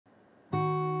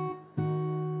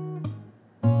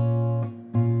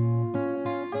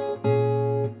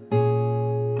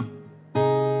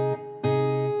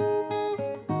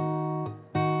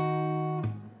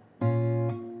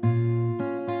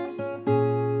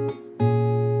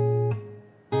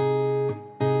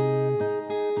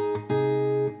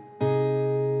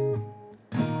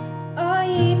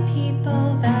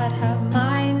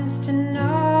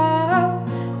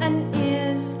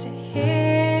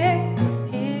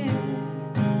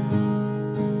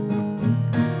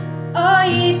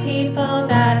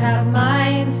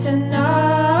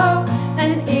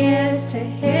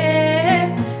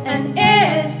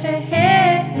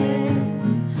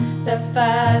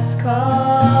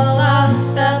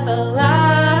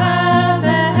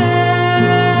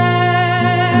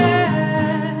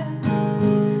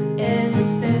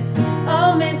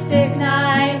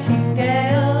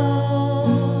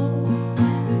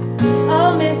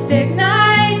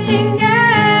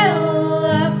nightingale,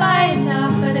 abide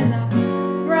not but in the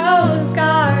rose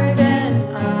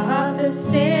garden of the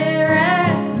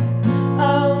Spirit,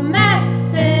 O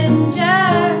messenger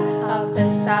of the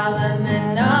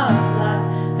Solomon of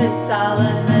love, the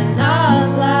Solomon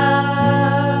of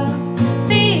love.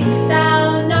 Seek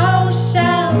thou no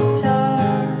shelter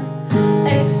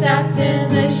except in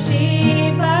the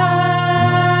Sheba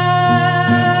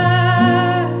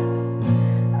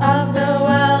of the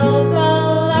well-beloved,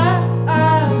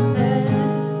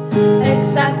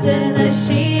 except in the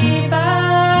Sheba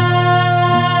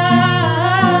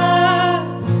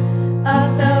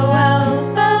of the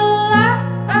well-beloved.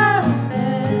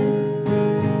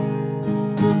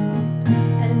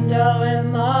 And O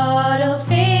immortal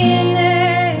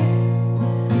phoenix,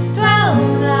 dwell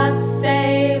not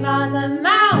save on the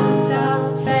mount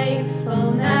of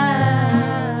faithfulness.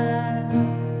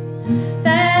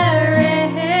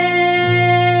 Therein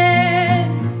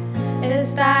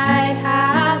is thy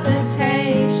habitation.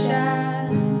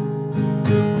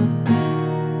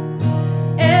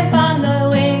 If on the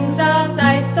wings of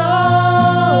thy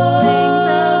soul,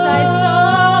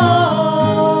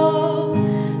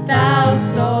 thou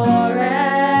soarest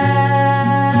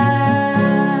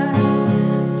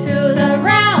to the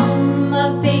realm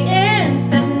of the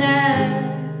infinite,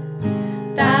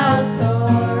 thou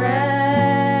soarest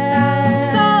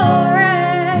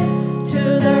to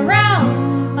the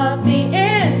realm of the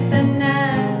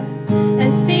infinite,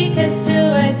 and seekest to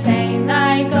attain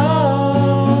thy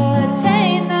goal, and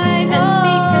seekest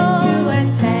to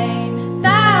attain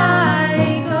thy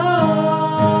goal.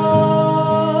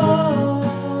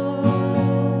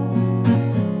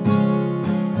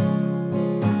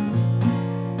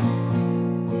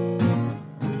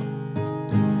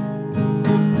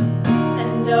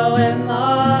 And O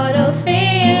immortal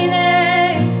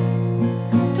phoenix,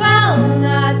 dwell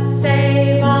not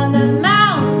save on the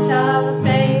mount of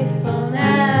faithfulness.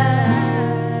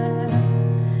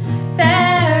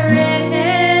 Therein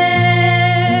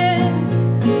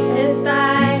is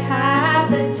thy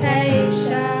habitation.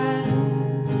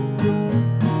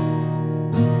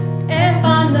 If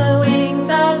on the wings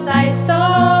of thy soul,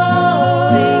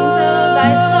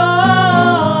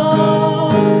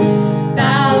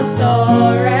 thou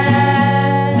soarest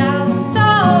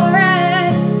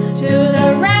to the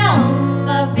realm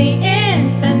of the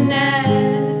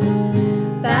infinite,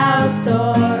 thou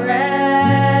soarest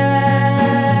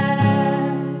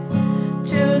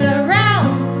to the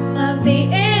realm of the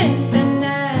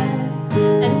infinite,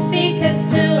 and seekest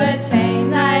to attain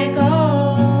thy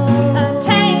goal, and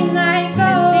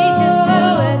seekest to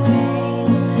attain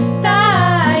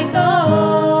thy goal.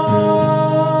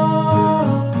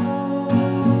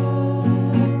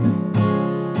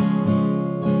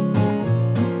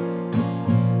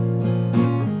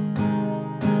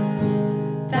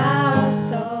 Thou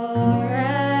soarest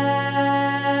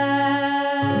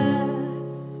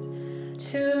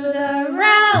to the